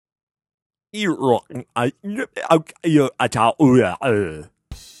Cool.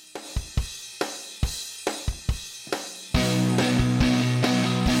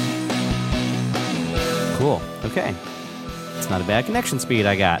 Okay. It's not a bad connection speed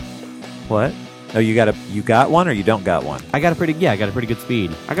I got. What? Oh, you got one or you don't got one? I got a pretty good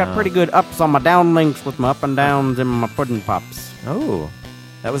speed. I got pretty good ups on my downlinks with my up and downs and my pudding pops. Oh,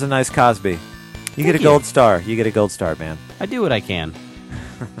 that was a nice Cosby. You get a gold star. You get a gold star, man. I do what I can,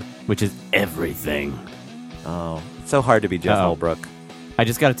 which is everything. Oh, it's so hard to be Jeff Holbrook. I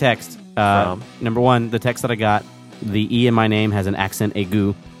just got a text. Number one, the text that I got, the E in my name has an accent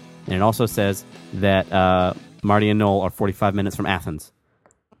aigu, and it also says that Marty and Noel are 45 minutes from Athens.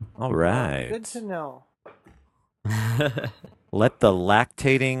 All right. Good to know. Let the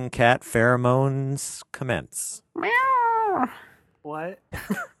lactating cat pheromones commence. What?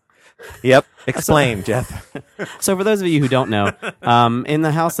 Yep. Explain, Jeff. So for those of you who don't know, in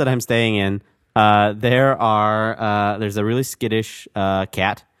the house that I'm staying in, there's a really skittish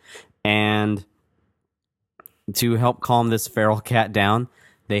cat, and to help calm this feral cat down,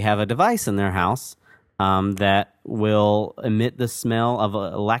 they have a device in their house that will emit the smell of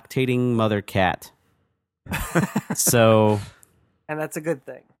a lactating mother cat. So, and that's a good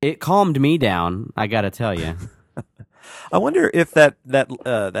thing. It calmed me down, I gotta tell you. I wonder if that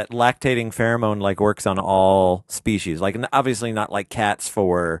lactating pheromone like works on all species. Like, obviously not like cats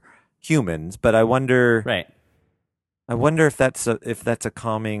for humans, but I wonder. Right. I wonder if that's a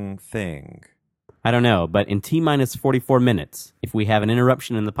calming thing. I don't know, but in T-minus 44 minutes, if we have an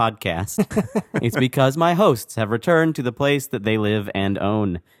interruption in the podcast, it's because my hosts have returned to the place that they live and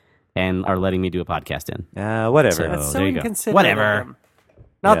own and are letting me do a podcast in. Whatever. So, that's so there you go. inconsiderate. Whatever.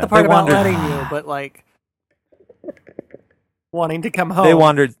 Not the part about letting you, but like wanting to come home.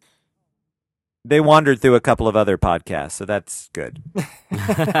 They wandered through a couple of other podcasts, so that's good.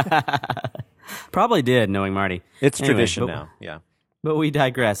 Probably did, knowing Marty. It's tradition now, yeah. But we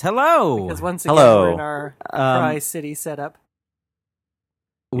digress. Hello! Because once again, we're in our Tri-City setup.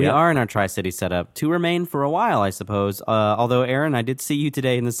 We are in our Tri-City setup to remain for a while, I suppose. Although, Aaron, I did see you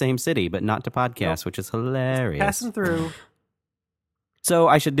today in the same city, but not to podcast, which is hilarious. Just passing through. So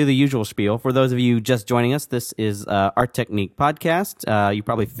I should do the usual spiel. For those of you just joining us, this is Art Technique Podcast. You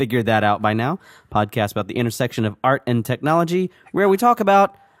probably figured that out by now. Podcast about the intersection of art and technology, where we talk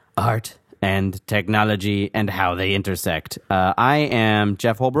about art and technology and how they intersect. I am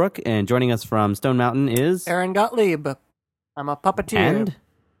Jeff Holbrook, and joining us from Stone Mountain is... Aaron Gottlieb. I'm a puppeteer. And?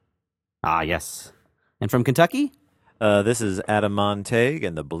 Yes. And from Kentucky? This is Adam Montague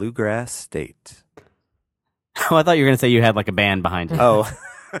and the Bluegrass State. Oh, I thought you were going to say you had like a band behind it. Oh.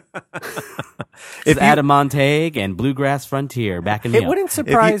 It's Adam Montague and Bluegrass Frontier back in the... It wouldn't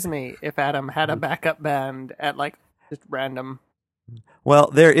surprise me if Adam had a backup band at like just random...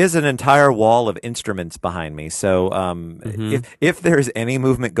 Well, there is an entire wall of instruments behind me, so if there's any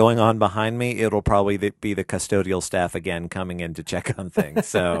movement going on behind me, it'll probably be the custodial staff again coming in to check on things.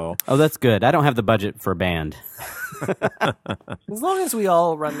 So, oh, that's good. I don't have the budget for a band. As long as we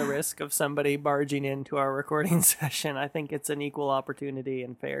all run the risk of somebody barging into our recording session, I think it's an equal opportunity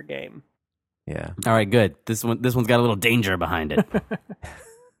and fair game. Yeah. All right, good. This one's got a little danger behind it.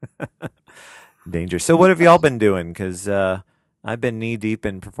 Danger. So, what have y'all been doing? Because I've been knee-deep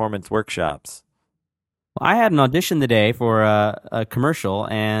in performance workshops. Well, I had an audition today for a commercial,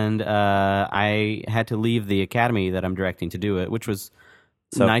 and I had to leave the academy that I'm directing to do it, which was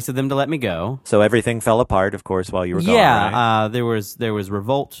nice of them to let me go. So everything fell apart, of course, while you were gone, right? There was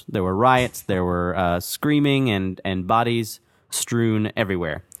revolt, there were riots, there were screaming and bodies strewn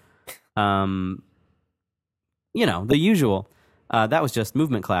everywhere. The usual. That was just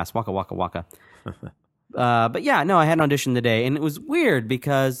movement class, waka, waka, waka. But yeah, no, I had an audition today, and it was weird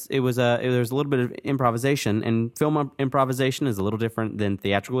because there was a little bit of improvisation, and film improvisation is a little different than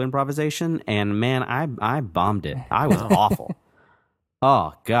theatrical improvisation. And man, I bombed it. I was awful.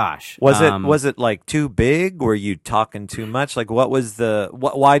 Oh gosh, was it like too big? Were you talking too much? Like, what was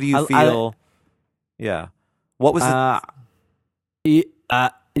why do you feel? What was well,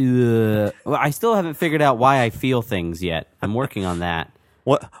 I still haven't figured out why I feel things yet. I'm working on that.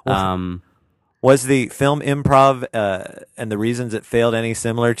 Was the film improv and the reasons it failed any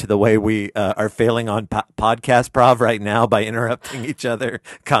similar to the way we are failing on podcast prov right now by interrupting each other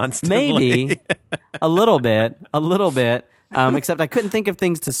constantly? Maybe a little bit. Except I couldn't think of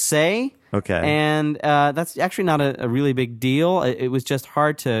things to say. Okay, and that's actually not a really big deal. It was just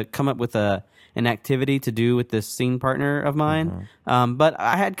hard to come up with an activity to do with this scene partner of mine. Mm-hmm. But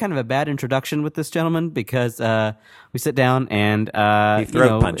I had kind of a bad introduction with this gentleman because we sit down and he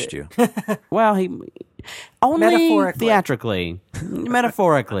throat punched you. Well, Only Metaphorically. theatrically.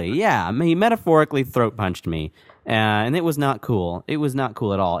 Metaphorically, yeah. I mean, he metaphorically throat punched me. And it was not cool. It was not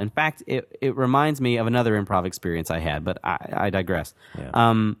cool at all. In fact, it reminds me of another improv experience I had, but I digress.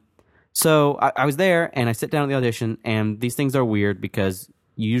 Yeah. So I was there, and I sit down at the audition, and these things are weird because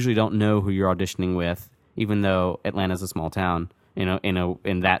you usually don't know who you're auditioning with, even though Atlanta's a small town,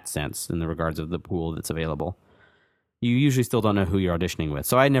 in that sense, in the regards of the pool that's available. You usually still don't know who you're auditioning with.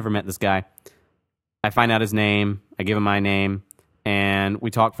 So I had never met this guy. I find out his name. I give him my name. And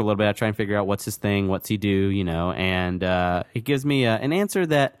we talk for a little bit. I try and figure out what's his thing, what's he do, and he gives me an answer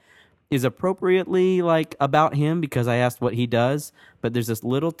that is appropriately like about him because I asked what he does, but there's this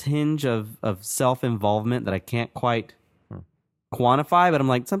little tinge of self-involvement that I can't quite quantify, but I'm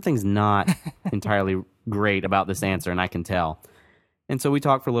like, something's not entirely great about this answer, and I can tell. And so we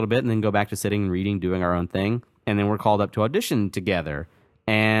talk for a little bit and then go back to sitting and reading, doing our own thing, and then we're called up to audition together.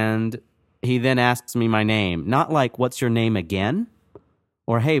 And he then asks me my name, not like, what's your name again?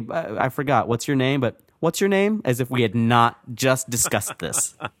 Or, hey, I forgot, what's your name? But what's your name? As if we had not just discussed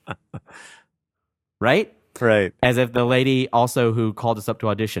this. Right? Right. As if the lady also who called us up to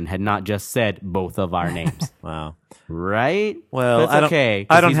audition had not just said both of our names. Wow. Right? Well, but it's okay.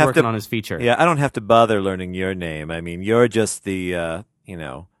 I don't he's have working on his feature. Yeah, I don't have to bother learning your name. I mean, you're just the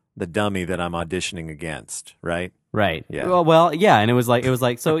the dummy that I'm auditioning against, right? Right. Yeah. Well, yeah. And it was like,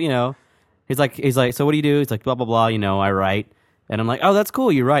 so, he's like, so what do you do? He's like, blah, blah, blah, I write. And I'm like, oh, that's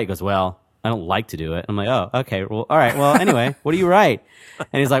cool. You write. He goes, well, I don't like to do it. I'm like, oh, okay. Well, all right. Well, anyway, what do you write?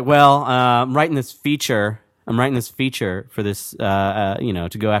 And he's like, well, I'm writing this feature. For this,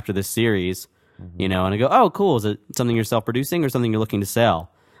 to go after this series, and I go, oh, cool. Is it something you're self-producing or something you're looking to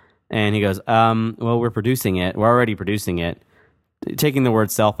sell? And he goes, well, we're producing it. We're already producing it. Taking the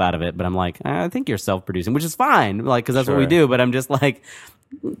word self out of it. But I'm like, I think you're self-producing, which is fine. Like, cause that's what we do. But I'm just like,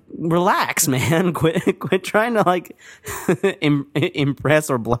 relax, man. Quit trying to like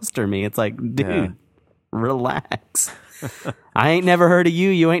impress or bluster me. It's like, dude, relax. I ain't never heard of you.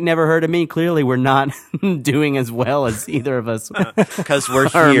 You ain't never heard of me. Clearly, we're not doing as well as either of us because we're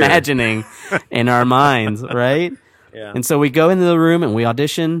are imagining in our minds, right? Yeah. And so we go into the room and we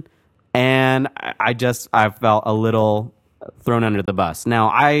audition, and I felt a little thrown under the bus. Now,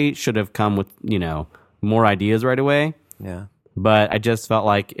 I should have come with more ideas right away. Yeah. But I just felt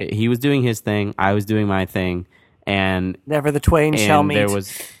like he was doing his thing, I was doing my thing, and never the twain shall meet. There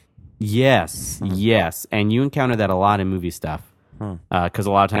was, yes, and you encounter that a lot in movie stuff, because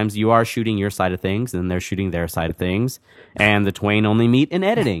a lot of times you are shooting your side of things, and they're shooting their side of things, and the twain only meet in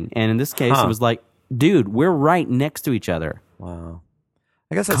editing. And in this case, it was like, dude, we're right next to each other. Wow.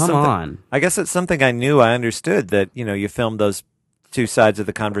 I guess that's Come on. I guess it's something I knew. I understood that you filmed those two sides of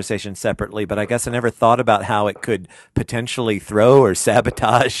the conversation separately, but I guess I never thought about how it could potentially throw or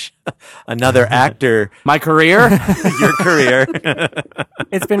sabotage another actor. My career? Your career.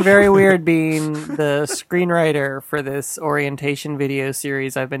 It's been very weird being the screenwriter for this orientation video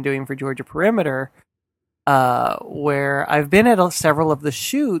series I've been doing for Georgia Perimeter, where I've been at several of the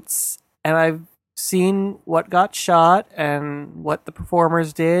shoots, and I've seen what got shot and what the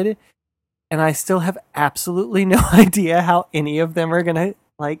performers did, and I still have absolutely no idea how any of them are gonna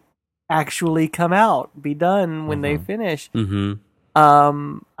actually come out, be done when they finish. Mm-hmm.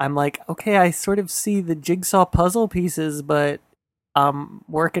 I'm like, okay, I sort of see the jigsaw puzzle pieces, but I'm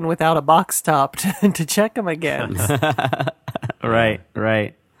working without a box top to check them again. Right.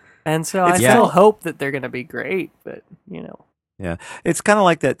 And so I still hope that they're gonna be great, but Yeah, it's kind of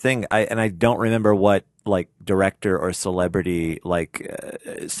like that thing. I don't remember what director or celebrity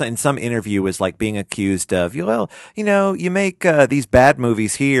in some interview was being accused of, you make these bad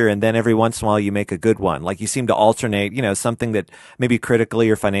movies here, and then every once in a while you make a good one. Like you seem to alternate, something that maybe critically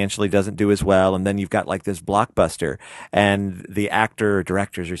or financially doesn't do as well, and then you've got this blockbuster. And the actor or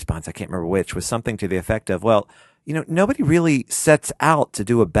director's response, I can't remember which, was something to the effect of, well, nobody really sets out to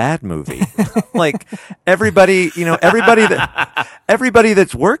do a bad movie. everybody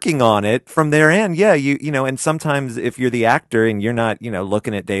that's working on it from their end. Yeah. And sometimes if you're the actor and you're not,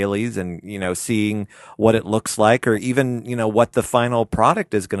 looking at dailies and, seeing what it looks like, or even, what the final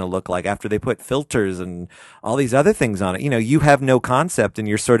product is going to look like after they put filters and all these other things on it, you have no concept, and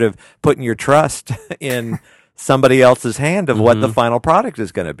you're sort of putting your trust in somebody else's hand of what the final product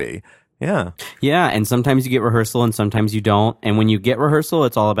is going to be. Yeah. Yeah, and sometimes you get rehearsal and sometimes you don't. And when you get rehearsal,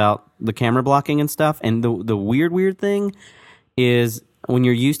 it's all about the camera blocking and stuff. And the weird thing is when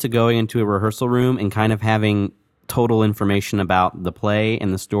you're used to going into a rehearsal room and kind of having total information about the play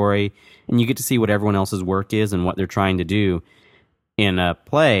and the story, and you get to see what everyone else's work is and what they're trying to do in a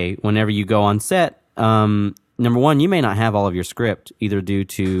play, whenever you go on set, number one, you may not have all of your script, either due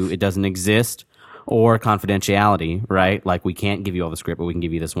to it doesn't exist, or confidentiality, right? Like we can't give you all the script, but we can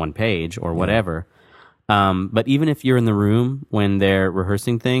give you this one page or whatever. But even if you're in the room when they're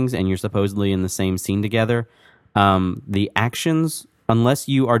rehearsing things and you're supposedly in the same scene together, the actions, unless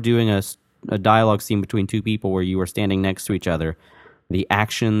you are doing a dialogue scene between two people where you are standing next to each other, the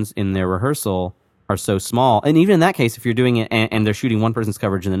actions in their rehearsal are so small. And even in that case, if you're doing it and they're shooting one person's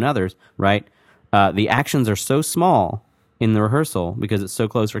coverage and another's, right? The actions are so small in the rehearsal because it's so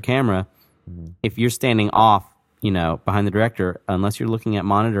close for camera. If you're standing off, behind the director, unless you're looking at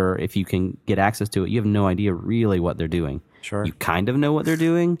monitor, if you can get access to it, you have no idea really what they're doing. Sure. You kind of know what they're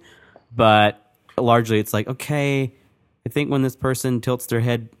doing, but largely it's like, okay, I think when this person tilts their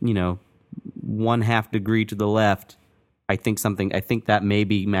head, 1/2 degree to the left, I think that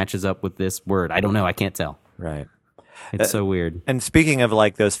maybe matches up with this word. I don't know. I can't tell. Right. It's so weird. And speaking of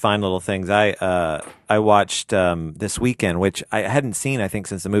like those fine little things, I watched this weekend, which I hadn't seen, I think,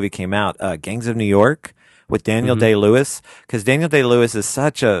 since the movie came out, Gangs of New York with Daniel Day-Lewis, because Daniel Day-Lewis is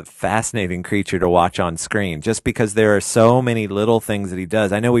such a fascinating creature to watch on screen, just because there are so many little things that he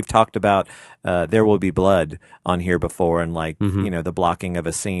does. I know we've talked about There Will Be Blood on here before, and like the blocking of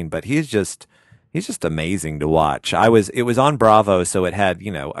a scene, but he's just amazing to watch. It was on Bravo, so it had,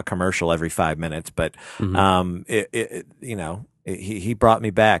 a commercial every 5 minutes, but, he brought me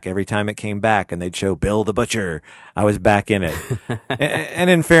back every time it came back and they'd show Bill the Butcher. I was back in it.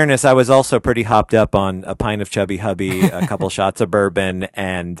 and in fairness, I was also pretty hopped up on a pint of Chubby Hubby, a couple shots of bourbon,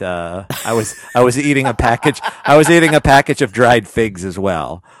 and, I was eating a package of dried figs as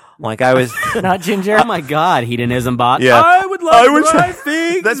well. Like I was not ginger. Oh my God, hedonism bot. Yeah. I would like dry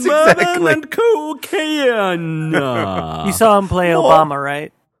figs, That's bourbon, exactly. and cocaine. You saw him play Obama,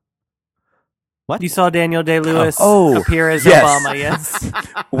 right? What? You saw Daniel Day-Lewis appear as yes. Obama, yes.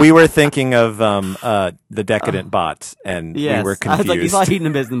 We were thinking of the decadent bots, and we were confused. I was like, you saw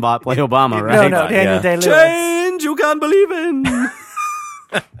hedonism bot play Obama, right? No, Daniel Day-Lewis. Change you can't believe in.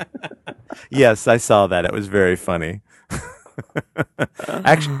 Yes, I saw that. It was very funny.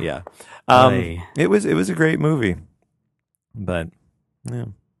 Actually, yeah. It was a great movie. But yeah.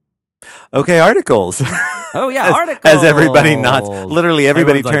 Okay, articles. Oh yeah, articles. As everybody nods. Literally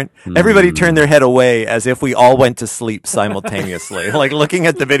everybody turned their head away as if we all went to sleep simultaneously. Like looking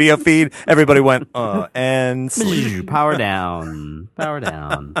at the video feed, everybody went and sleep. Power down. Power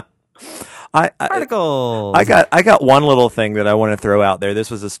down. Articles. I got one little thing that I want to throw out there.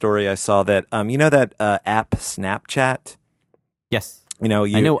 This was a story I saw that that app Snapchat? Yes. I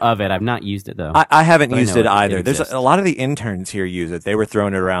know of it. I've not used it though. I haven't used it either. It There's a lot of the interns here use it. They were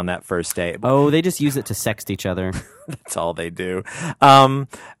throwing it around that first day. Oh, they just use it to sext each other. That's all they do.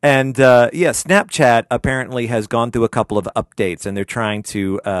 Snapchat apparently has gone through a couple of updates, and they're trying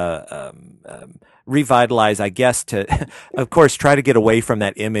to revitalize, I guess, to, of course, try to get away from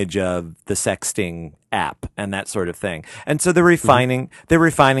that image of the sexting app and that sort of thing. And so they're refining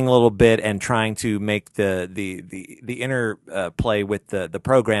a little bit and trying to make the inner play with the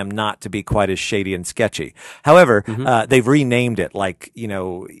program not to be quite as shady and sketchy. However, they've renamed it, like,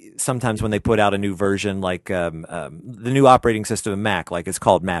 sometimes when they put out a new version, like the new operating system of Mac, like it's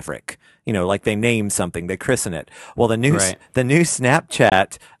called Maverick. Like they name something, they christen it. Well, the new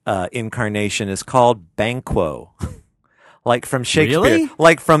Snapchat incarnation is called Banquo. Like from Shakespeare, Really?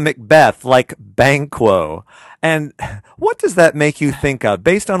 like from Macbeth, like Banquo. And what does that make you think of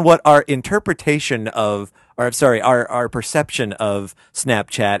based on what our interpretation of, our perception of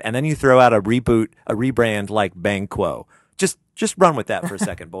Snapchat, and then you throw out a rebrand like Banquo. Just run with that for a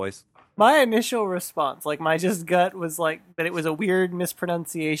second, boys. My initial response, like my just gut, was like that it was a weird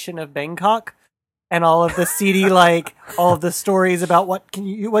mispronunciation of Bangkok, and all of the seedy, like all of the stories about what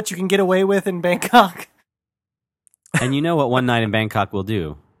you can get away with in Bangkok. And you know what one night in Bangkok will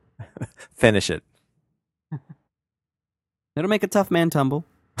do? Finish it. It'll make a tough man tumble.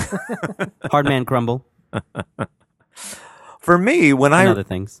 Hard man crumble. For me, when other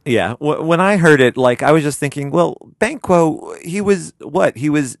things. Yeah, when I heard it, like I was just thinking, well, Banquo, he was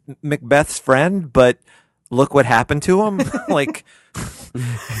Macbeth's friend, but look what happened to him. Like,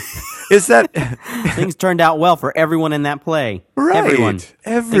 is that things turned out well for everyone in that play? Right, everyone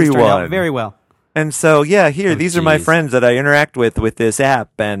turned out very well. And so, these are my friends that I interact with this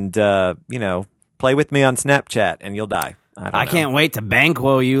app, and play with me on Snapchat, and you'll die. I can't wait to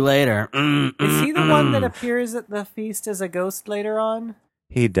Banquo you later. Is he the one that appears at the feast as a ghost later on?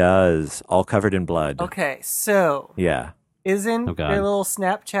 He does, all covered in blood. Okay, so yeah, isn't their little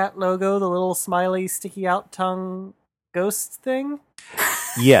Snapchat logo the little smiley, sticky out tongue ghost thing?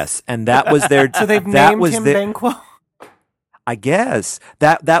 Yes, and that was their. So they've named him Banquo. I guess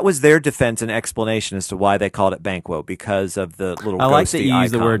that was their defense and explanation as to why they called it Banquo, because of the little I like that ghosty you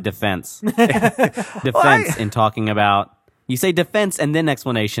use the icon. word defense. Defense in talking about. You say defense and then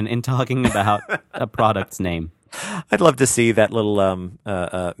explanation in talking about a product's name. I'd love to see that little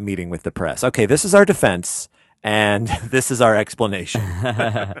meeting with the press. Okay, this is our defense, and this is our explanation.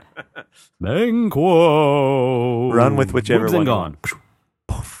 Banquo. Run with whichever Boobs one and you gone.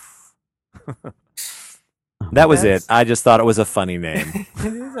 want. That was That's- it. I just thought it was a funny name,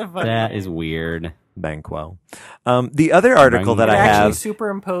 It is a funny That name. is weird. Banquo. The other article that It I actually have.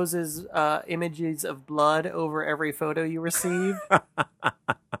 superimposes images of blood over every photo you receive.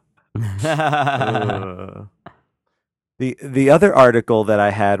 The other article that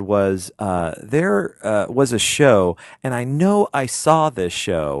I had was there was a show, and I know I saw this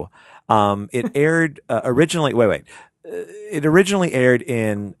show. It aired originally. Wait. It originally aired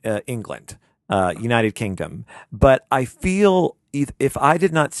in England, United Kingdom, but I feel if I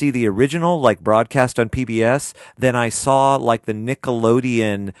did not see the original, like broadcast on PBS, then I saw like the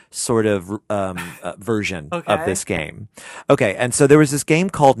Nickelodeon sort of version of Okay. this game. Okay, and so there was this game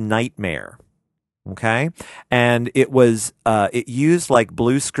called Nightmare. Okay, and it was it used like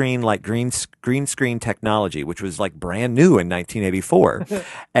blue screen, like green screen technology, which was like brand new in 1984,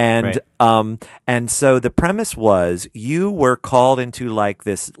 and and so the premise was you were called into like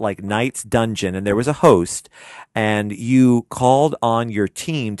this like knight's dungeon, and there was a host, and you called on your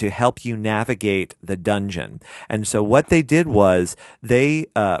team to help you navigate the dungeon. And so what they did was they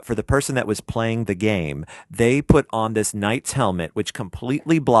for the person that was playing the game, they put on this knight's helmet, which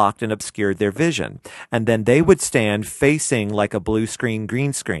completely blocked and obscured their vision. And then they would stand facing like a blue screen,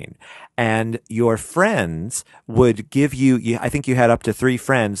 green screen. And your friends would give you, I think you had up to 3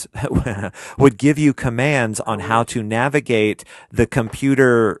 friends, would give you commands on how to navigate the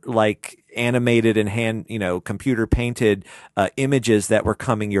computer, like animated and computer painted images that were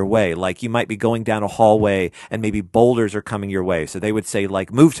coming your way. Like you might be going down a hallway and maybe boulders are coming your way. So they would say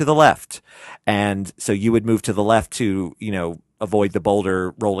like, move to the left. And so you would move to the left to, avoid the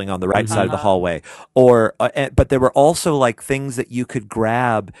boulder rolling on the right side of the hallway. Or, but there were also like things that you could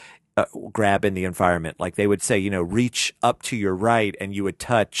grab in the environment. Like they would say, reach up to your right and you would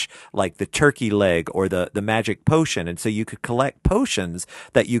touch like the turkey leg or the magic potion. And so you could collect potions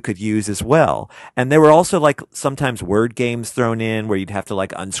that you could use as well. And there were also like sometimes word games thrown in where you'd have to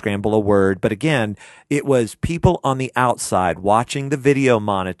like unscramble a word. But again, it was people on the outside watching the video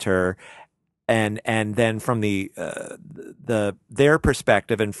monitor, and then from their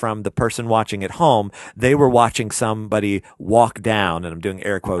perspective and from the person watching at home, they were watching somebody walk down, and I'm doing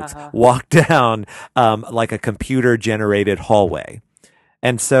air quotes, walk down like a computer generated hallway.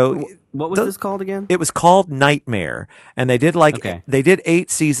 And so What was this called again? it was called Nightmare, and they did they did 8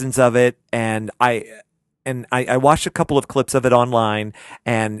 seasons of it, and I watched a couple of clips of it online,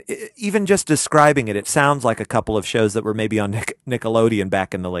 and even just describing it, it sounds like a couple of shows that were maybe on Nickelodeon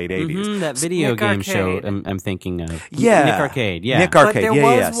back in the late 80s. That video Nick game Arcade. show I'm thinking of. Yeah. Nick Arcade, yeah. Nick But Arcade, there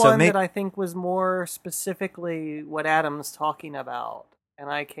yeah. was So one that I think was more specifically what Adam's talking about, and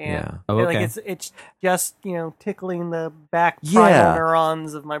I can't. Yeah. Oh, Like okay. it's just tickling the back Yeah. primal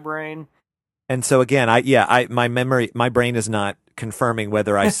neurons of my brain. And so again, my brain is not confirming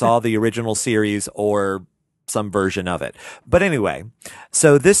whether I saw the original series or some version of it. But anyway,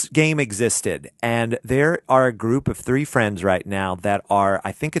 so this game existed, and there are a group of 3 friends right now that are,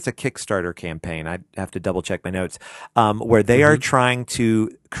 I think it's a Kickstarter campaign. I have to double check my notes, where they are trying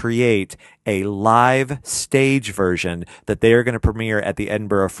to create a live stage version that they are going to premiere at the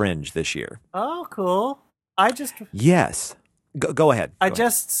Edinburgh Fringe this year. Oh, cool! I just Yes. Go ahead. I Go ahead.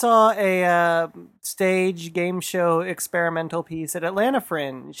 just saw a stage game show experimental piece at Atlanta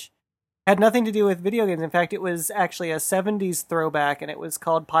Fringe. Had nothing to do with video games. In fact, it was actually a 70s throwback, and it was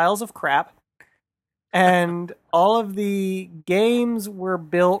called Piles of Crap. And all of the games were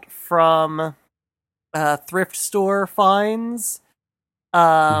built from thrift store finds.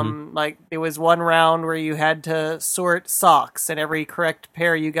 Like, there was one round where you had to sort socks, and every correct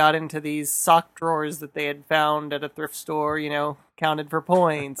pair you got into these sock drawers that they had found at a thrift store, counted for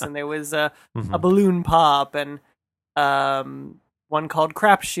points. And there was a balloon pop, and one called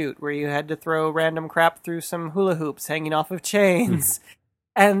Crap Shoot, where you had to throw random crap through some hula hoops hanging off of chains.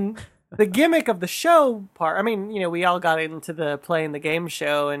 And the gimmick of the show part, I mean, we all got into the playing the game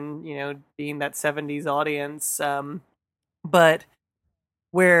show and, being that 70s audience. But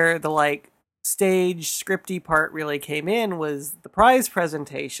where the stage scripty part really came in was the prize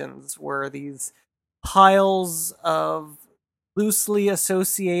presentations were these piles of loosely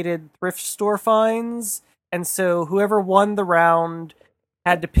associated thrift store finds. And so whoever won the round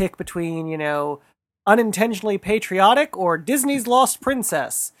had to pick between, unintentionally patriotic or Disney's Lost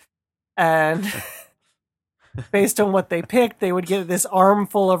Princess. And based on what they picked, they would get this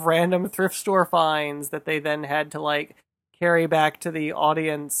armful of random thrift store finds that they then had to like carry back to the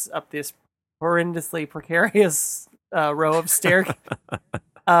audience up this horrendously precarious row of stairs.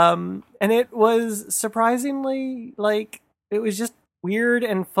 And it was surprisingly like it was just weird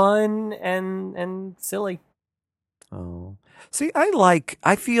and fun and silly. Oh, see,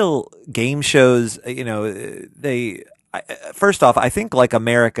 I feel game shows, first off, I think like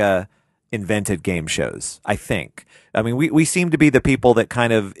America invented game shows. I think. I mean, we seem to be the people that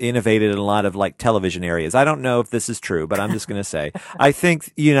kind of innovated in a lot of like television areas. I don't know if this is true, but I'm just going to say, I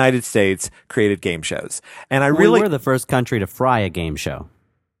think the United States created game shows. And we were the first country to fry a game show.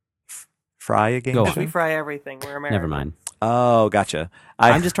 Fry a game show? We fry everything. We're American. Never mind. Oh, gotcha.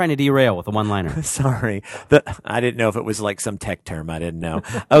 I'm just trying to derail with a one-liner. Sorry. I didn't know if it was like some tech term. I didn't know.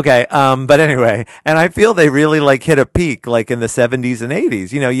 Okay. But anyway, and I feel they really like hit a peak like in the 70s and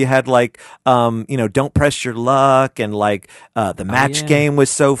 80s. You know, you had like, Don't Press Your Luck and like the match game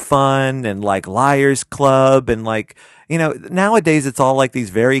was so fun and like Liars Club and like, nowadays it's all like these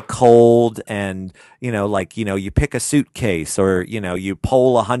very cold and, you pick a suitcase or, you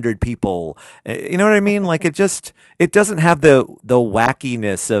poll 100 people. You know what I mean? Like it doesn't have the wackiness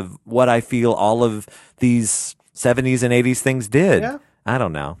of what I feel all of these 70s and 80s things did. Yeah. I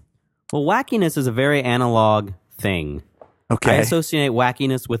don't know. Well, wackiness is a very analog thing. Okay. I associate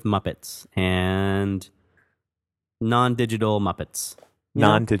wackiness with Muppets and non-digital Muppets.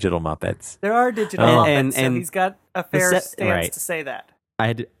 Non-digital Muppets. There are digital Muppets, so he's got a fair stance to say that. I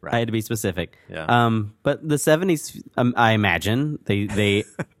had to be specific. Yeah. But the 70s, I imagine,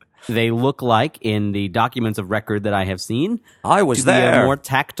 they look like, in the documents of record that I have seen, I was to there. Be a more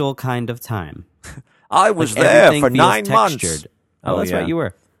tactile kind of time. I was there for 9 months. Textured. Oh, that's right, you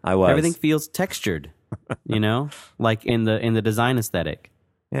were. I was. Everything feels textured, like in the design aesthetic.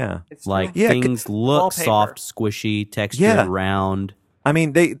 Yeah. Like things look wallpaper. soft, squishy, textured, round. I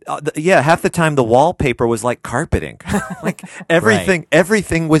mean, half the time the wallpaper was like carpeting. Like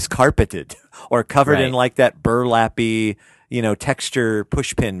everything was carpeted or covered in like that burlappy, texture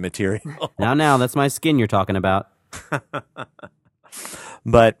pushpin material. Now, that's my skin you're talking about.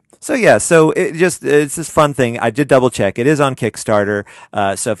 But so it's this fun thing. I did double check. It is on Kickstarter.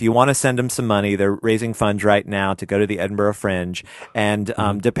 So if you want to send them some money, they're raising funds right now to go to the Edinburgh Fringe. And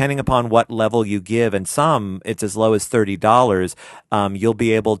depending upon what level you give, and some it's as low as $30, you'll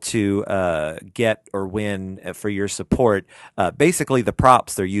be able to get or win for your support basically the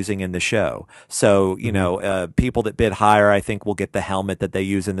props they're using in the show. So people that bid higher, I think, will get the helmet that they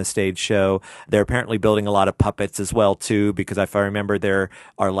use in the stage show. They're apparently building a lot of puppets as well too, because if I remember, there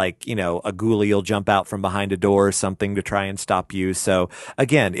are like a ghoulie will jump out from behind a door or something to try and stop you. So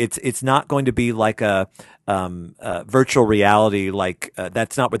again, it's not going to be like a virtual reality. Like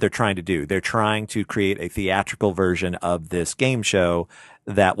that's not what they're trying to do. They're trying to create a theatrical version of this game show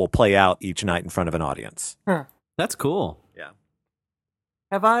that will play out each night in front of an audience. Huh. That's cool. Yeah.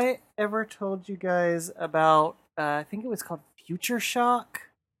 Have I ever told you guys about? I think it was called Future Shock.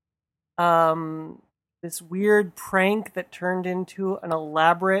 This weird prank that turned into an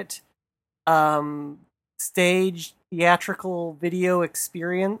elaborate staged theatrical video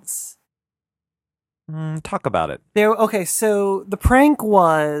experience. Talk about it. Okay, so the prank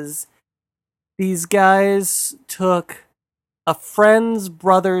was these guys took a friend's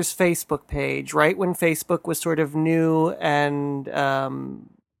brother's Facebook page, right when Facebook was sort of new and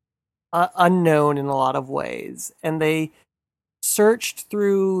unknown in a lot of ways, and they searched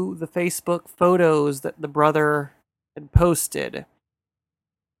through the Facebook photos that the brother had posted.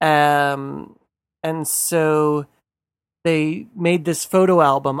 And so they made this photo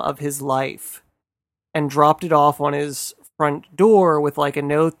album of his life and dropped it off on his front door with like a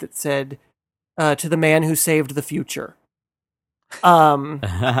note that said, to the man who saved the future.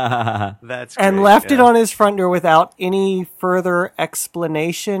 That's and great, left it on his front door without any further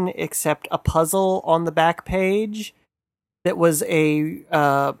explanation except a puzzle on the back page that was a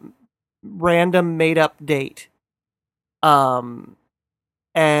random made-up date. And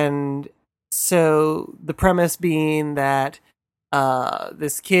so the premise being that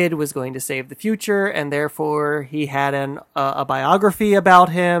this kid was going to save the future, and therefore he had a biography about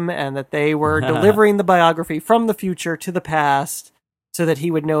him, and that they were delivering the biography from the future to the past so that he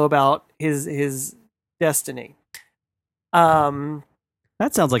would know about his destiny. That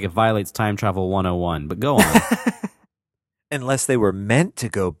sounds like it violates Time Travel 101, but go on. Unless they were meant to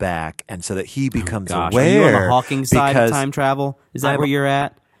go back, and so that he becomes Are aware. you on the Hawking side of time travel? Is that where you're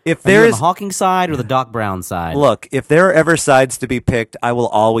at? If Are you there on the is Hawking side or the Doc Brown side? Look, if there are ever sides to be picked, I will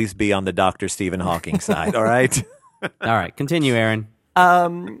always be on the Dr. Stephen Hawking side, all right? All right, continue, Aaron.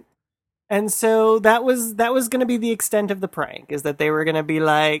 And so that was going to be the extent of the prank, is that they were going to be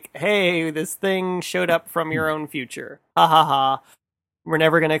like, hey, this thing showed up from your own future. Ha ha ha. We're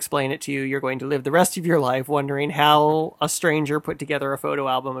never going to explain it to you. You're going to live the rest of your life wondering how a stranger put together a photo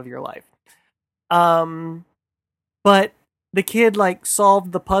album of your life. But the kid like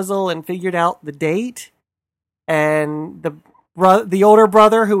solved the puzzle and figured out the date, and the older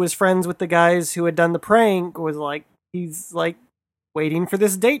brother, who was friends with the guys who had done the prank, was like, he's like waiting for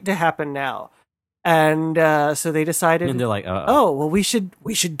this date to happen now. And so they decided, And they're like, oh, well, we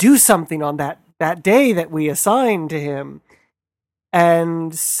should do something on that day that we assigned to him.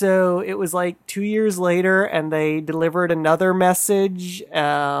 And so it was like 2 years later, and they delivered another message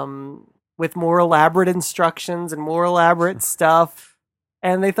with more elaborate instructions and more elaborate stuff.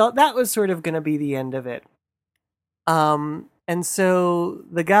 And they thought that was sort of going to be the end of it. And so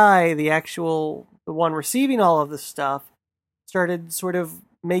the guy, the one receiving all of this stuff, started sort of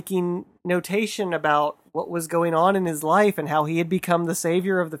making notation about what was going on in his life and how he had become the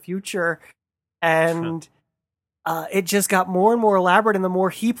savior of the future. And it just got more and more elaborate. And the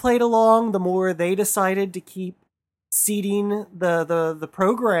more he played along, the more they decided to keep seeding the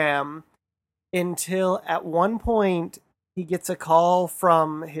program, until at one point he gets a call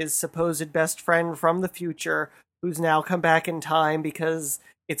from his supposed best friend from the future, who's now come back in time because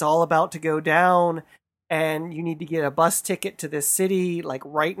it's all about to go down, and you need to get a bus ticket to this city like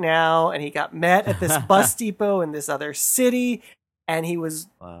right now. And he got met at this bus depot in this other city, and he was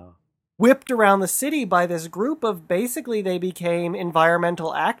whipped around the city by this group of, basically they became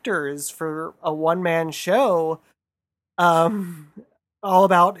environmental actors for a one-man show, all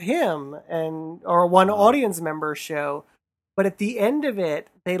about him, or one audience member show. But at the end of it,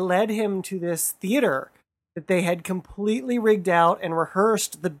 they led him to this theater that they had completely rigged out and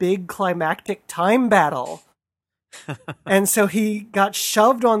rehearsed the big climactic time battle. And so he got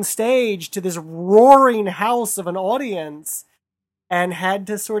shoved on stage to this roaring house of an audience and had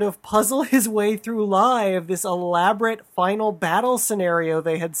to sort of puzzle his way through live this elaborate final battle scenario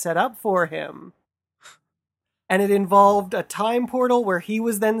they had set up for him. And it involved a time portal where he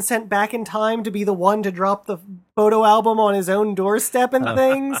was then sent back in time to be the one to drop the photo album on his own doorstep and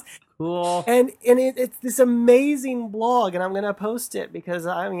things. Cool. And it's this amazing blog, and I'm going to post it because,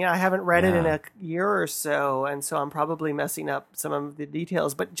 I mean, I haven't read it in a year or so, and so I'm probably messing up some of the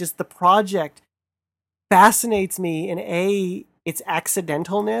details. But just the project fascinates me in A, its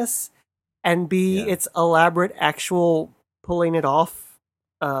accidentalness, and B, its elaborate actual pulling it off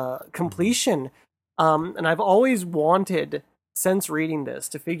completion. And I've always wanted, since reading this,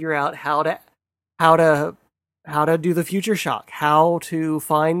 to figure out how to do the future shock, how to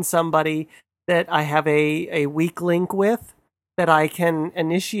find somebody that I have a weak link with, that I can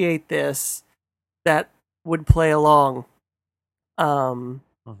initiate this, that would play along. Now,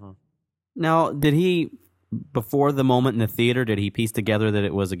 did he, before the moment in the theater, did he piece together that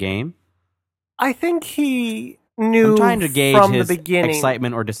it was a game? I think he knew I'm trying to gauge from his the beginning.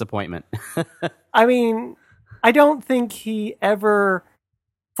 excitement or disappointment. I mean, I don't think he ever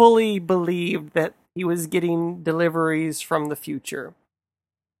fully believed that he was getting deliveries from the future.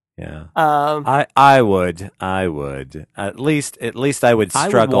 Yeah. I would. At least I would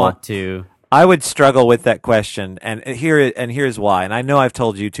struggle. I would want to. I would struggle with that question, and here's why. And I know I've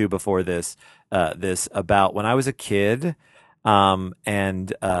told you two before this about when I was a kid.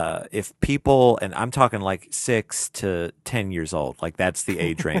 If people, and I'm talking like 6 to 10 years old, like that's the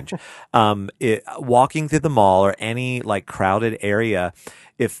age range, walking through the mall or any like crowded area,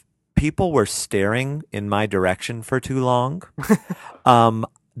 if people were staring in my direction for too long,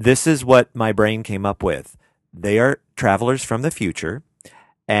 this is what my brain came up with. They are travelers from the future.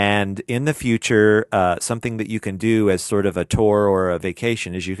 And in the future, something that you can do as sort of a tour or a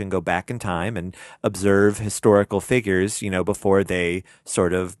vacation is you can go back in time and observe historical figures, before they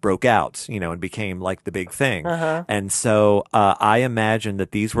sort of broke out, and became like the big thing. And so I imagine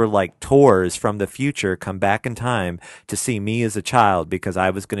that these were like tours from the future, come back in time to see me as a child because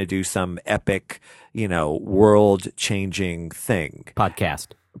I was going to do some epic, world-changing thing. Podcast.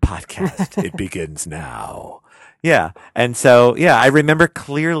 It begins now. Yeah. And so, I remember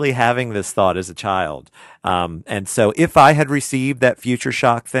clearly having this thought as a child. And so if I had received that future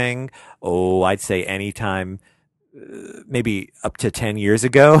shock thing, I'd say anytime, maybe up to 10 years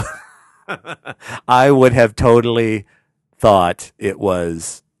ago, I would have totally thought it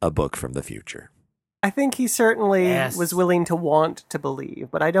was a book from the future. I think he certainly was willing to want to believe,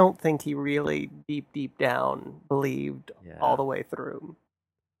 but I don't think he really deep down believed all the way through.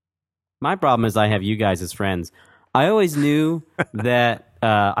 My problem is I have you guys as friends. I always knew that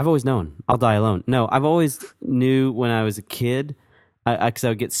I've always known I'll die alone. No, I've always knew when I was a kid because I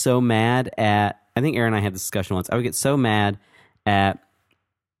would get so mad at. I think Aaron and I had this discussion once. I would get so mad at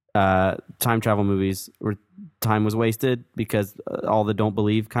time travel movies where time was wasted because all the don't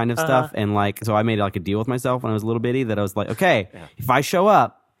believe kind of stuff, and like so I made like a deal with myself when I was a little bitty that I was like, okay, if I show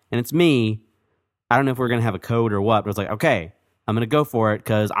up and it's me, I don't know if we're gonna have a code or what, but I was like, okay, I'm going to go for it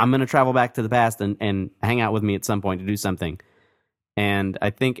because I'm going to travel back to the past and hang out with me at some point to do something. And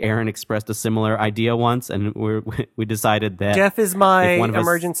I think Aaron expressed a similar idea once, and we decided that Jeff is my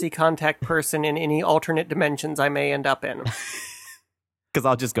emergency contact person in any alternate dimensions I may end up in. Because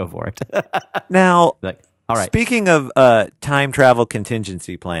I'll just go for it. Now, all right. Speaking of time travel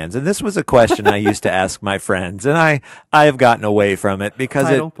contingency plans, and this was a question I used to ask my friends, and I have gotten away from it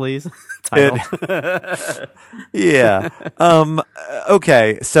because please. Title. Yeah.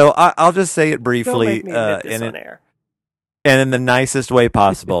 Okay. So I'll just say it briefly. Don't make me admit this on air. And in the nicest way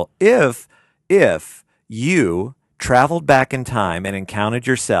possible. If you traveled back in time and encountered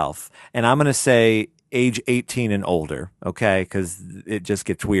yourself, and I'm going to say age 18 and older, okay, because it just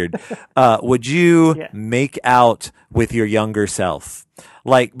gets weird, would you make out with your younger self?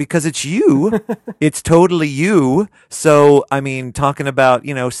 Like, because it's you, it's totally you. So, I mean, talking about,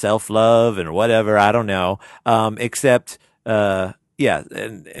 self-love and whatever, I don't know, except, and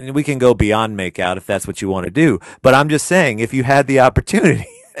we can go beyond make out if that's what you want to do. But I'm just saying, if you had the opportunity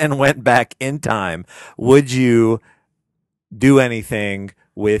and went back in time, would you do anything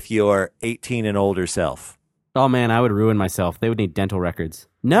with your 18 and older self? Oh, man, I would ruin myself. They would need dental records.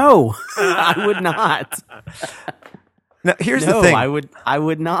 No, I would not. Now, here's the thing. I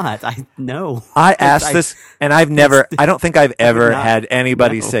would not. I asked this, and I don't think I've ever had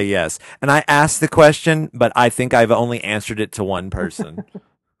anybody say yes. And I asked the question, but I think I've only answered it to one person.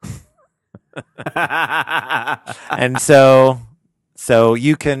 And so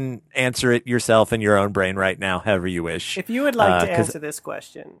you can answer it yourself in your own brain right now, however you wish. If you would like to answer this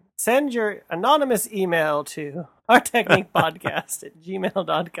question, send your anonymous email to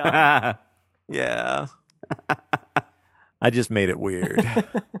ourtechniquepodcast@gmail.com. Yeah. I just made it weird.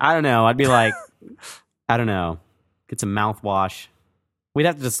 I don't know. I'd be like, I don't know. Get some mouthwash. We'd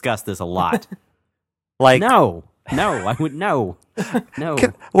have to discuss this a lot. No, I would no.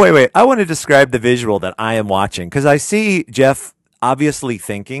 Wait. I want to describe the visual that I am watching because I see Jeff obviously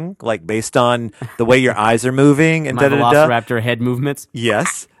thinking, like based on the way your eyes are moving and my Velociraptor head movements.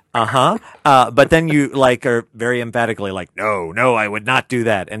 Yes. But then you are very emphatically like, no, I would not do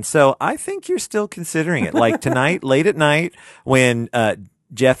that. And so I think you're still considering it. Like tonight, late at night, when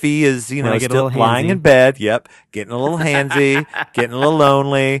Jeffy is, still lying in bed. Yep. Getting a little handsy, getting a little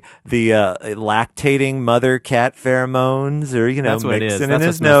lonely. The lactating mother cat pheromones are, mixing in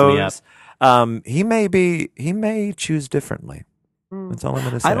his nose. He may choose differently. That's all I'm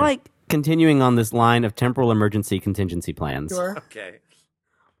going to say. I like continuing on this line of temporal emergency contingency plans. Sure. Okay.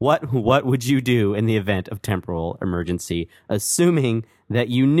 What would you do in the event of temporal emergency, assuming that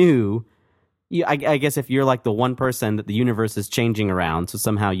you knew? I guess if you're like the one person that the universe is changing around, so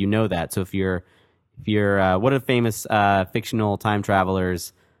somehow you know that. So if you're what are famous fictional time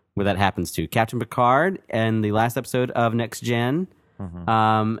travelers where that happens to? Captain Picard and the last episode of Next Gen.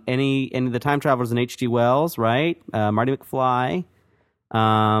 Mm-hmm. Any of the time travelers in H.G. Wells, right? Marty McFly.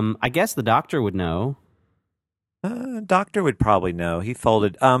 I guess the Doctor would know. Doctor would probably know. He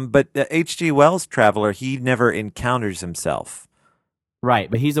folded. But H.G. Wells traveler, he never encounters himself.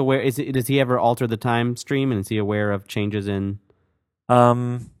 Right, but he's aware. Does he ever alter the time stream, and is he aware of changes in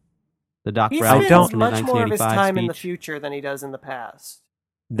the Doc Brown? He spends much more of his time in the future than he does in the past.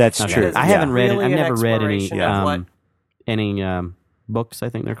 That's true. I haven't read. I've never read any books. I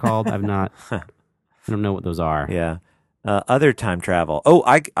think they're called. I've not. I don't know what those are. Yeah. Other time travel. Oh,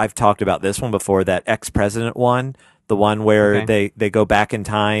 I've talked about this one before. That ex-president one, the one where they go back in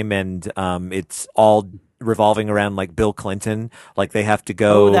time and it's all revolving around like Bill Clinton. Like they have to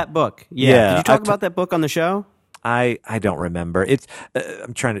go. Oh, that book. Yeah. Did you talk about that book on the show? I don't remember. It's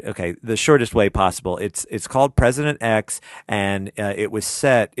I'm trying to the shortest way possible. It's called President X, and it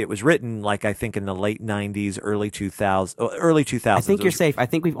was written like I think in the late 90s, early 2000s. I think you're safe. I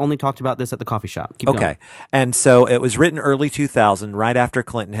think we've only talked about this at the coffee shop. Keep going. And so it was written early 2000, right after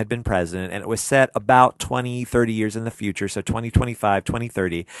Clinton had been president, and it was set about 20, 30 years in the future, so 2025,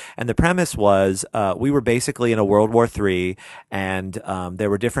 2030. And the premise was we were basically in a World War III, and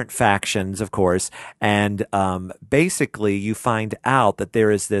there were different factions, of course, and basically, you find out that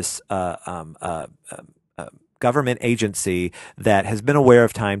there is this government agency that has been aware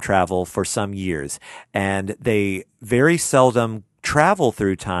of time travel for some years, and they very seldom travel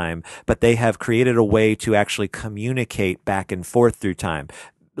through time, but they have created a way to actually communicate back and forth through time,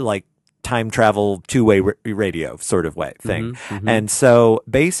 like time travel two-way radio sort of way thing. And so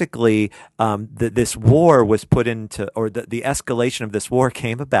basically this war was put into, or the escalation of this war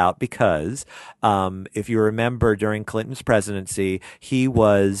came about because if you remember during Clinton's presidency, he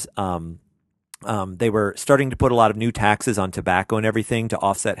was they were starting to put a lot of new taxes on tobacco and everything to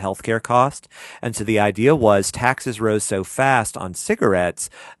offset healthcare costs. And so the idea was taxes rose so fast on cigarettes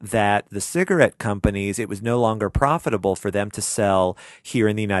that the cigarette companies, it was no longer profitable for them to sell here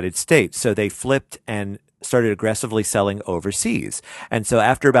in the United States. So they flipped and started aggressively selling overseas. And so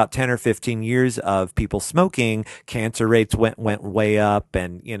after about 10 or 15 years of people smoking, cancer rates went way up.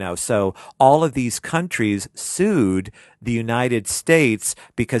 And, so all of these countries sued the United States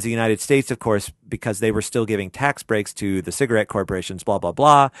because the United States, of course, because they were still giving tax breaks to the cigarette corporations, blah, blah,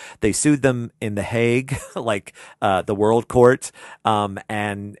 blah. They sued them in The Hague, like the World Court,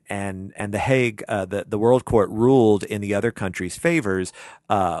 and The Hague, the World Court ruled in the other countries' favors,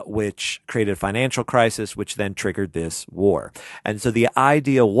 which created a financial crisis, which then triggered this war. And so the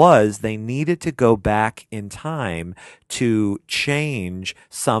idea was they needed to go back in time to change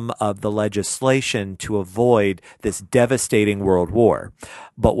some of the legislation to avoid this devastating world war.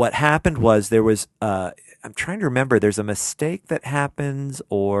 But what happened was there was, I'm trying to remember, there's a mistake that happens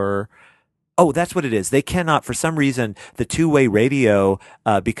or... Oh, that's what it is. They cannot, for some reason, the two-way radio,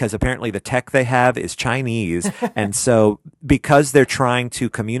 because apparently the tech they have is Chinese. And so because they're trying to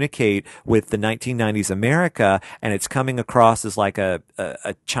communicate with the 1990s America and it's coming across as like a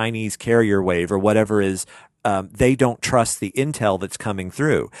Chinese carrier wave or whatever is, they don't trust the intel that's coming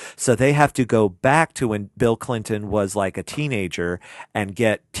through. So they have to go back to when Bill Clinton was like a teenager and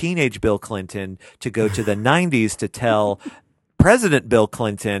get teenage Bill Clinton to go to the 90s to tell President Bill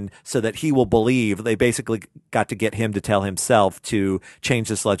Clinton so that he will believe. They basically got to get him to tell himself to change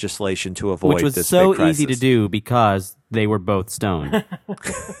this legislation to avoid which was this so big crisis. easy to do because they were both stoned.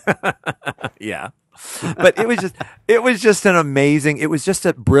 Yeah. But it was just an amazing, it was just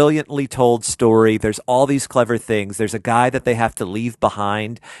a brilliantly told story. There's all these clever things. There's a guy that they have to leave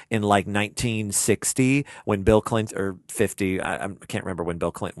behind in like 1960 when Bill Clinton, or 50, I can't remember when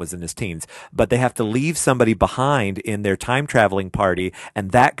Bill Clinton was in his teens, but they have to leave somebody behind in their time traveling party. And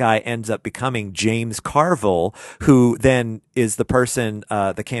that guy ends up becoming James Carville, who then is the person,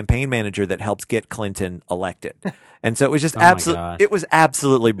 the campaign manager that helps get Clinton elected. And so it was just it was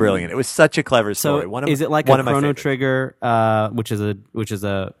absolutely brilliant. It was such a clever story. So is it like a Chrono Trigger, which is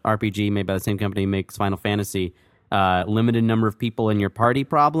a RPG made by the same company makes Final Fantasy, limited number of people in your party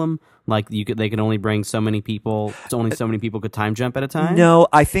problem? Like they could only bring so many people, so only so many people could time jump at a time? No,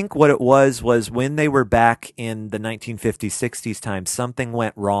 I think what it was when they were back in the 1950s, 60s time, something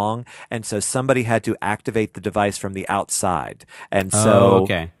went wrong, and so somebody had to activate the device from the outside. And so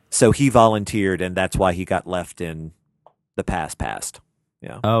So he volunteered, and that's why he got left in the past.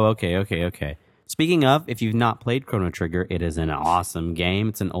 Yeah. Oh, okay. Speaking of, if you've not played Chrono Trigger, it is an awesome game.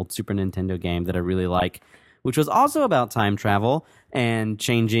 It's an old Super Nintendo game that I really like, which was also about time travel and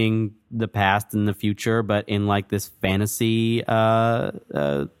changing the past and the future, but in like this fantasy,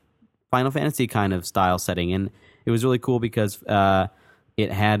 Final Fantasy kind of style setting. And it was really cool because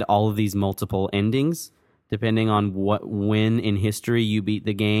it had all of these multiple endings, depending on when in history you beat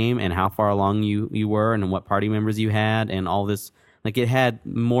the game and how far along you were and what party members you had and all this. Like, it had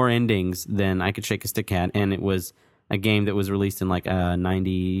more endings than I could shake a stick at, and it was a game that was released in like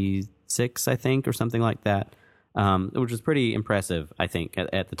 96, I think, or something like that, which was pretty impressive, I think,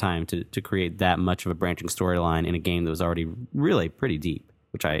 at the time to create that much of a branching storyline in a game that was already really pretty deep,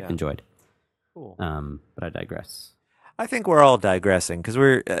 which I enjoyed. Cool. But I digress. I think we're all digressing because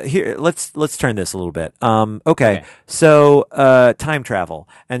we're here. Let's turn this a little bit. Okay. So time travel,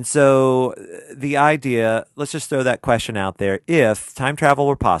 and so the idea. Let's just throw that question out there: if time travel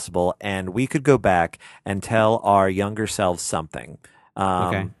were possible, and we could go back and tell our younger selves something,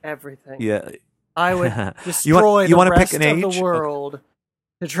 everything. Yeah, I would destroy you the rest pick an of age? the world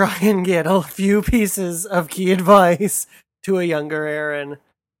to try and get a few pieces of key advice to a younger Aaron.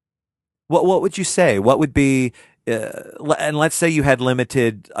 What would you say? What would be? And let's say you had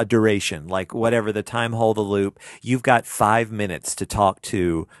limited duration, like whatever the time hold the loop. You've got 5 minutes to talk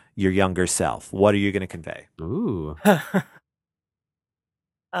to your younger self. What are you going to convey? Ooh.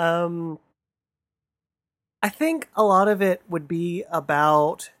 I think a lot of it would be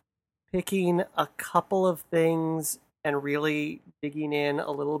about picking a couple of things and really digging in a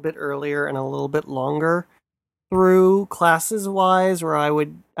little bit earlier and a little bit longer through classes wise, where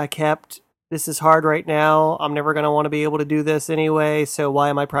I kept, this is hard right now, I'm never going to want to be able to do this anyway, so why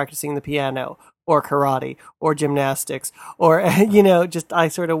am I practicing the piano? or karate or gymnastics or just I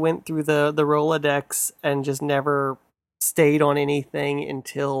sort of went through the Rolodex and just never stayed on anything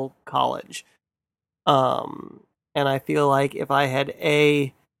until college. And I feel like if I had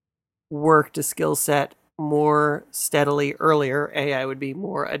worked a skill set more steadily earlier, I would be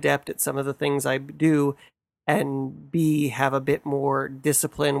more adept at some of the things I do, and B, have a bit more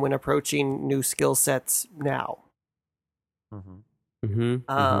discipline when approaching new skill sets now.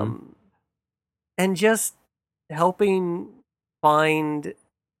 And just helping find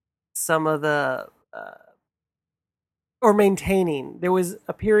some of the or maintaining. There was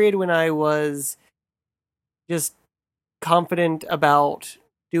a period when I was just confident about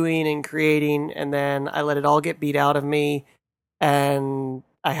doing and creating, and then I let it all get beat out of me, and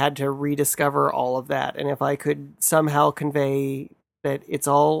I had to rediscover all of that. And if I could somehow convey that it's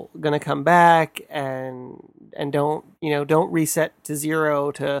all going to come back, and don't reset to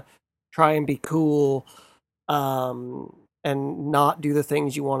zero to try and be cool, and not do the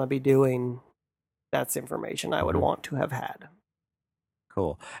things you want to be doing, that's information I would want to have had.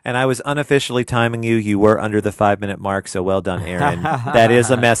 Cool. And I was unofficially timing you. You were under the 5-minute mark, so well done, Aaron. That is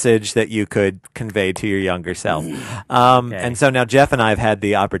a message that you could convey to your younger self. Okay. And so now Jeff and I have had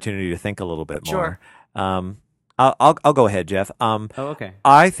the opportunity to think a little bit more. Sure. I'll go ahead, Jeff. Okay.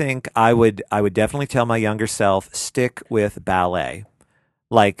 I think I would definitely tell my younger self, stick with ballet.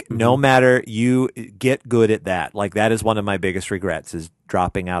 Like, no matter, you get good at that. Like, that is one of my biggest regrets, is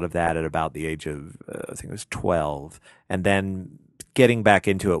dropping out of that at about the age of, I think it was 12. And then getting back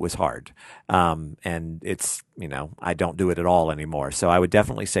into it was hard. And it's, I don't do it at all anymore. So I would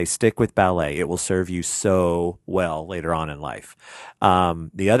definitely say stick with ballet. It will serve you so well later on in life.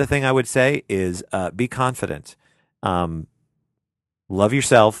 The other thing I would say is be confident. Love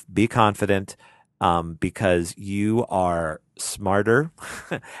yourself, be confident, because you are smarter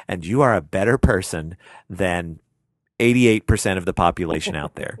and you are a better person than 88% of the population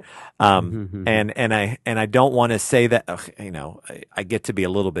out there. And I don't want to say that, I get to be a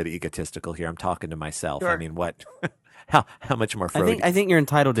little bit egotistical here. I'm talking to myself. Sure. I mean, what, how much more Freud? I think you're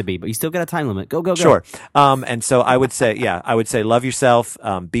entitled to be, but you still got a time limit. Go. Sure. And so I would say, love yourself,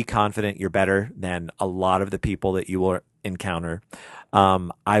 be confident. You're better than a lot of the people that you will encounter.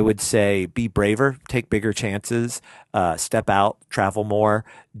 I would say be braver, take bigger chances, step out, travel more,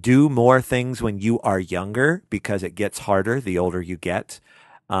 do more things when you are younger, because it gets harder the older you get.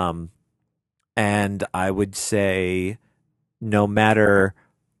 And I would say, no matter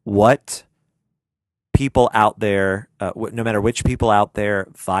what people out there, no matter which people out there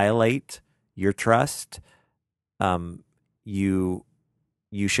violate your trust, you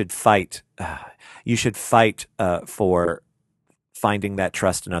should fight. You should fight for finding that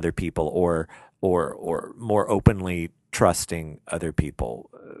trust in other people, or more openly trusting other people.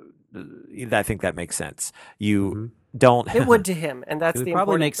 I think that makes sense. You don't. It would to him, and that's it would the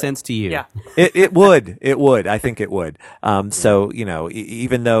probably important make thing. sense to you. Yeah, It would. It would. I think it would. So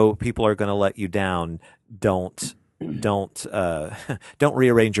even though people are going to let you down, don't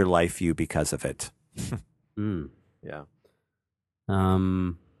rearrange your life view because of it. Yeah.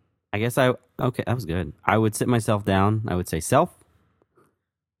 I guess okay, that was good. I would sit myself down. I would say self.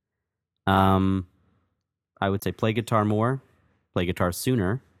 I would say play guitar more, play guitar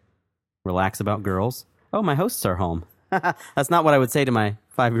sooner, relax about girls. Oh, my hosts are home. That's not what I would say to my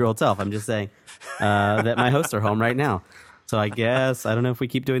 5-year-old self. I'm just saying that my hosts are home right now. So I guess, I don't know if we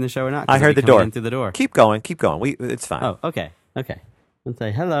keep doing the show or not. I heard the door. Through the door. Keep going. It's fine. Oh, okay. Let's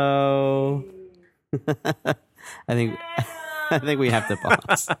say hello. I think we have to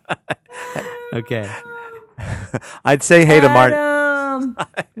pause. Okay. I'd say hey to Martin.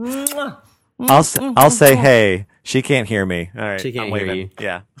 I'll say hey. She can't hear me. All right. She can't hear you.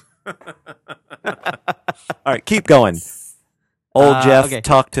 Yeah. All right, keep going. Old Jeff, okay.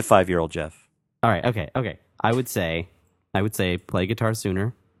 Talk to 5-year-old Jeff. All right. Okay. I would say play guitar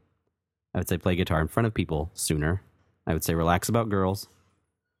sooner. I would say play guitar in front of people sooner. I would say relax about girls.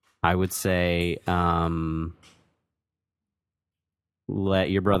 I would say let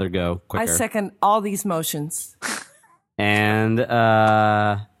your brother go quicker. I second all these motions. And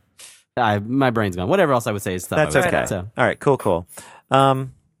my brain's gone. Whatever else I would say is stuff. That's okay. So. All right, cool.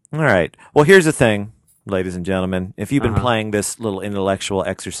 All right. Well, here's the thing, ladies and gentlemen. If you've been playing this little intellectual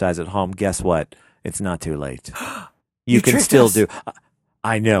exercise at home, guess what? It's not too late. You can still do.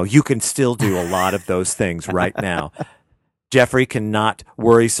 I know. You can still do a lot of those things right now. Jeffrey cannot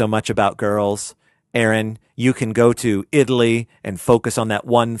worry so much about girls. Aaron, you can go to Italy and focus on that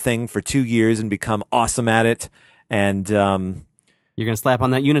one thing for 2 years and become awesome at it. And you're going to slap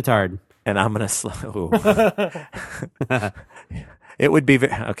on that unitard. And I'm going to It would be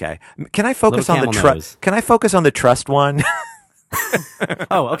okay. Can I focus Little on the camel trust? nose. Can I focus on the trust one?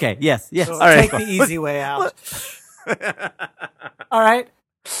 Oh, okay. Yes. So right. take the easy way out. All right.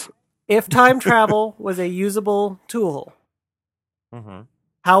 If time travel was a usable tool, Mm-hmm.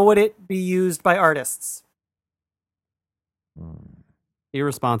 how would it be used by artists?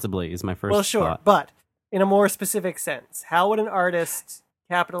 Irresponsibly is my first Well, sure, thought. but in a more specific sense, how would an artist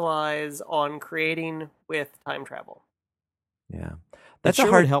capitalize on creating with time travel? Yeah, That sure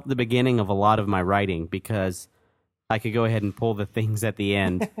would help the beginning of a lot of my writing because I could go ahead and pull the things at the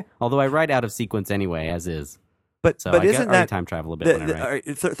end. Although I write out of sequence anyway, as is. But So but I isn't already that time travel a bit when I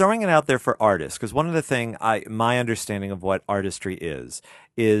write? throwing it out there for artists? Because one of the thing my understanding of what artistry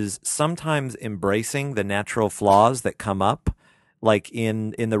is sometimes embracing the natural flaws that come up, like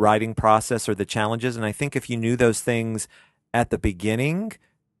in the writing process or the challenges. And I think if you knew those things at the beginning,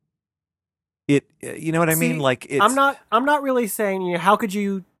 you know what I mean? See, Like it's I'm not really saying, how could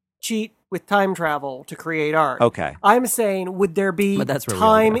you cheat with time travel to create art? okay. I'm saying, would there be But that's where we all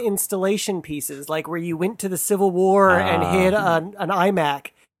time go. installation pieces, like where you went to the Civil War and hid an iMac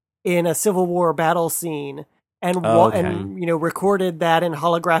in a Civil War battle scene and recorded that in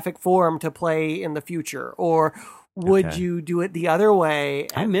holographic form to play in the future? Or would Okay. you do it the other way?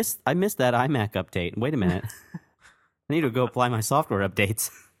 I missed that iMac update. Wait a minute. I need to go apply my software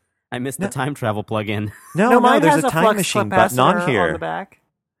updates. I missed the time travel plugin. No, mine there's has a time flux machine button on capacitor here. the back.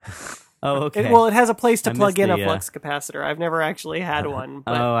 Oh, okay. It has a place to I plug missed in a the, flux capacitor. I've never actually had one.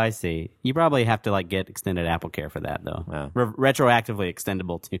 But Oh, I see. You probably have to get extended Apple Care for that, though. Wow. Retroactively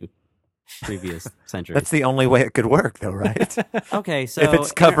extendable to previous centuries. That's the only way it could work, though, right? Okay, so if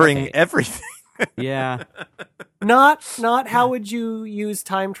it's covering okay. everything. Yeah. not how would you use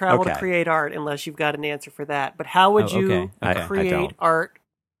time travel to Okay. create art, unless you've got an answer for that. But how would Oh, you okay. I create don't. art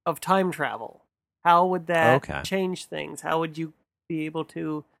of time travel? How would that Okay. change things? How would you be able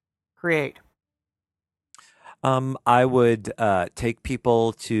to create? I would take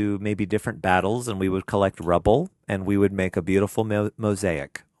people to maybe different battles, and we would collect rubble, and we would make a beautiful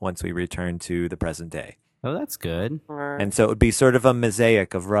mosaic once we return to the present day. Oh, that's good. Or, And so it would be sort of a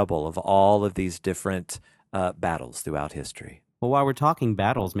mosaic of rubble of all of these different battles throughout history. Well, while we're talking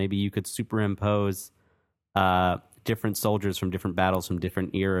battles, maybe you could superimpose different soldiers from different battles from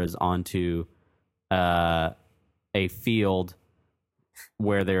different eras onto a field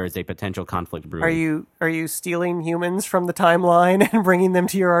where there is a potential conflict brewing. are you stealing humans from the timeline and bringing them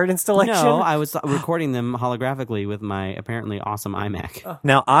to your art installation? No, I was recording them holographically with my apparently awesome iMac.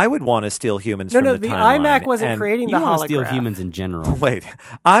 Now, I would want to steal humans No, from no, the the timeline. iMac wasn't and- creating You the want to steal holograph. humans in general. Wait,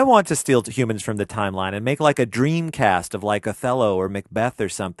 I want to steal humans from the timeline and make like a dream cast of like Othello or Macbeth or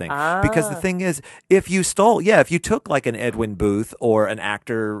something. Because the Ah. thing is, if you took like an Edwin Booth or an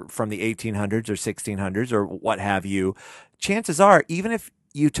actor from the 1800s or 1600s or what have you, chances are, even if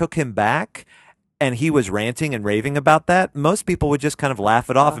you took him back and he was ranting and raving about that, most people would just kind of laugh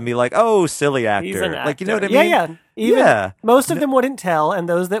it off and be like, "Oh, silly actor." He's an Like, you know what I actor. mean? Yeah. Even Yeah. most of them wouldn't tell, and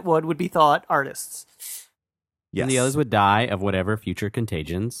those that would be thought artists. Yes. And the others would die of whatever future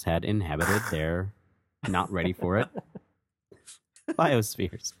contagions had inhabited their not ready for it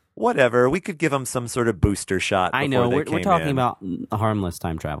biospheres. Whatever. We could give him some sort of booster shot. I know, before they we're came talking in. about harmless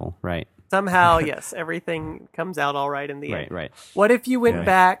time travel, right? Somehow, yes, everything comes out all right in the end. Right. What if you went Yeah.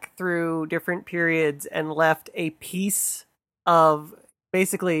 back through different periods and left a piece of,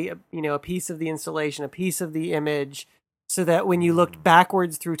 basically, a piece of the installation, a piece of the image, so that when you looked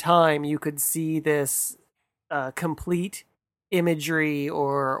backwards through time, you could see this complete imagery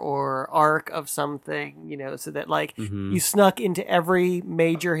or arc of something, so that Mhm. you snuck into every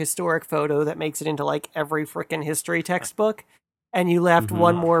major historic photo that makes it into every frickin' history textbook, and you left Mhm.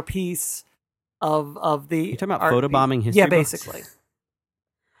 one more piece of the. You're talking about art- photobombing history Yeah, books? basically.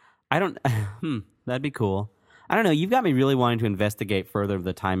 I don't. That'd be cool. I don't know. You've got me really wanting to investigate further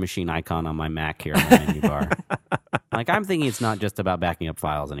the time machine icon on my Mac here on the menu bar. I'm thinking it's not just about backing up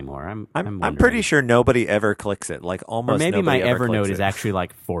files anymore. I'm I'm wondering. pretty sure nobody ever clicks it. Like almost Or maybe my nobody ever Evernote clicks is it. actually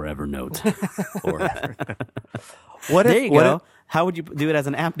Forever Note. What There if, you what go. if- How would you do it as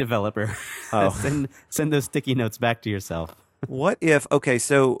an app developer? Oh. send those sticky notes back to yourself. What if, okay,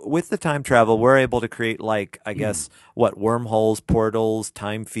 so with the time travel, we're able to create I guess, wormholes, portals,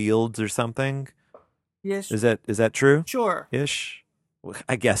 time fields or something? Yes. Is that true? Sure. Ish?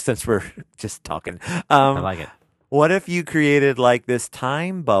 I guess since we're just talking. I like it. What if you created this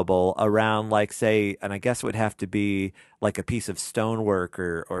time bubble around say, and I guess it would have to be a piece of stonework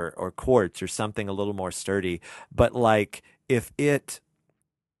or quartz or something a little more sturdy, but if it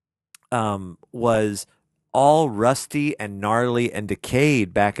was all rusty and gnarly and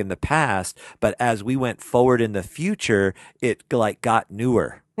decayed back in the past, but as we went forward in the future, it like got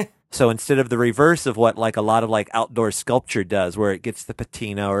newer. So instead of the reverse of what like a lot of like outdoor sculpture does, where it gets the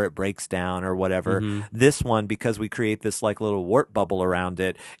patina or it breaks down or whatever, this one, because we create this like little warp bubble around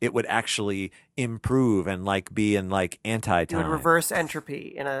it, it would actually improve and like be in like You anti-time. would reverse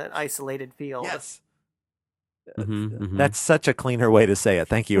entropy in an isolated field. Yes. That's such a cleaner way to say it.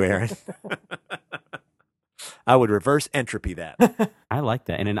 Thank you, Aaron. I would reverse entropy that. I like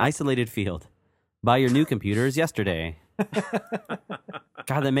that. In an isolated field. Buy your new computers yesterday.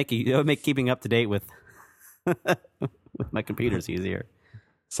 God, that would make keeping up to date with with my computers easier.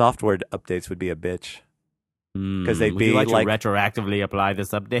 Software updates would be a bitch. Because they'd Would be you like like to retroactively apply this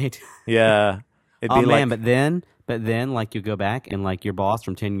update? yeah. It'd be man, like, but then, like you go back and like your boss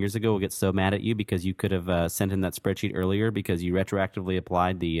from 10 years ago will get so mad at you because you could have sent in that spreadsheet earlier because you retroactively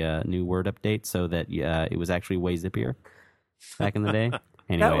applied the new Word update so that it was actually way zippier back in the day.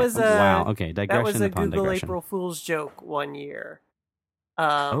 Anyway, That was wow. Okay, digression That was a upon Google digression. April Fool's joke one year.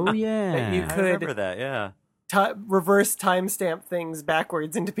 Oh yeah, that you I could remember that, yeah. reverse timestamp things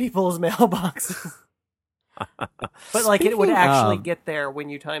backwards into people's mailboxes. But like it would Speaking actually of- get there when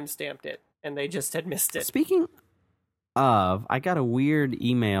you timestamped it, and they just had missed it. Speaking of, I got a weird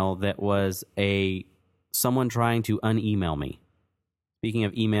email that was someone trying to un-email me. Speaking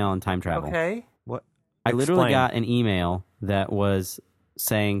of email and time travel, Okay. What? I literally Explain. got an email that was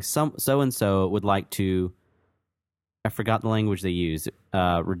saying so and so would like to. I forgot the language they used.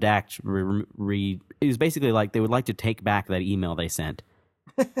 Redact. It was basically like they would like to take back that email they sent,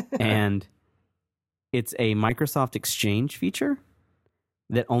 and it's a Microsoft Exchange feature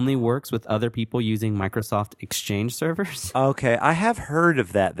that only works with other people using Microsoft Exchange servers. Okay, I have heard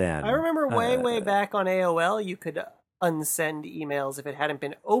of that then. I remember way back on AOL, you could unsend emails if it hadn't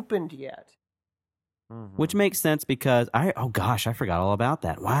been opened yet. Which makes sense because I forgot all about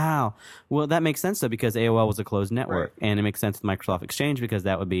that. Wow. Well, that makes sense though because AOL was a closed network, and it makes sense with Microsoft Exchange because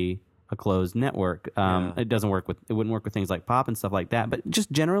that would be a closed network. It wouldn't work with things like POP and stuff like that. But just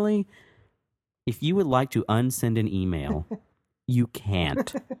generally, if you would like to unsend an email, you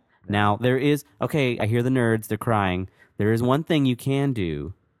can't. Now there is I hear the nerds; they're crying. There is one thing you can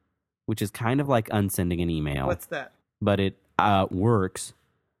do, which is kind of like unsending an email. What's that? But it works.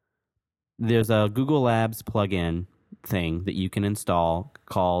 There's a Google Labs plugin thing that you can install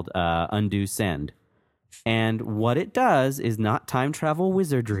called Undo Send. And what it does is not time travel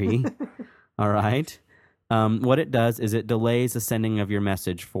wizardry. All right. What it does is it delays the sending of your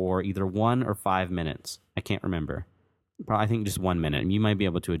message for either 1 or 5 minutes. I can't remember. I think just 1 minute. You might be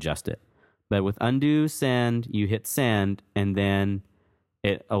able to adjust it. But with Undo Send, you hit send, and then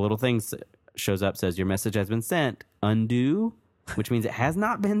a little thing shows up, says your message has been sent. Undo, which means it has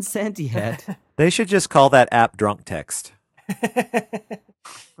not been sent yet. They should just call that app drunk text.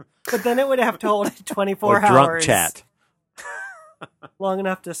 But then it would have to hold it 24 or hours. drunk chat. Long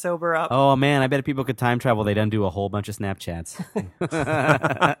enough to sober up. Oh, man, I bet if people could time travel, they'd undo a whole bunch of Snapchats.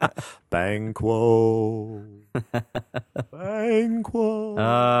 Banquo. Banquo.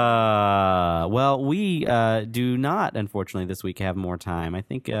 Well, we do not, unfortunately, this week have more time. I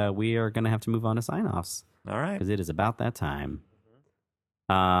think we are going to have to move on to sign-offs. All right. Because it is about that time.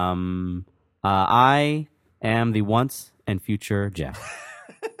 I am the once and future Jeff.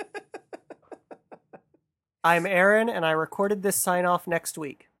 I'm Aaron, and I recorded this sign-off next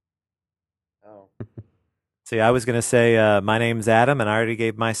week. See, I was going to say, my name's Adam, and I already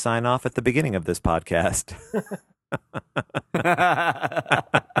gave my sign off at the beginning of this podcast.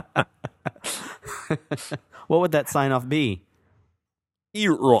 What would that sign-off be?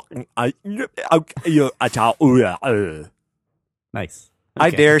 Nice. I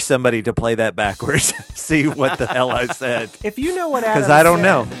Okay. dare somebody to play that backwards. See what the hell I said. If you know what Adam Because I don't said,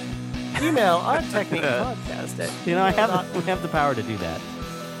 know. email our technique podcast at You know, we have the power to do that.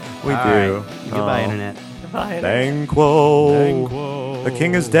 We All do. right. Goodbye, Internet. Bye. Banquo. The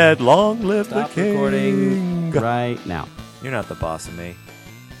king is dead. Long live Stop the king. recording right now. You're not the boss of me.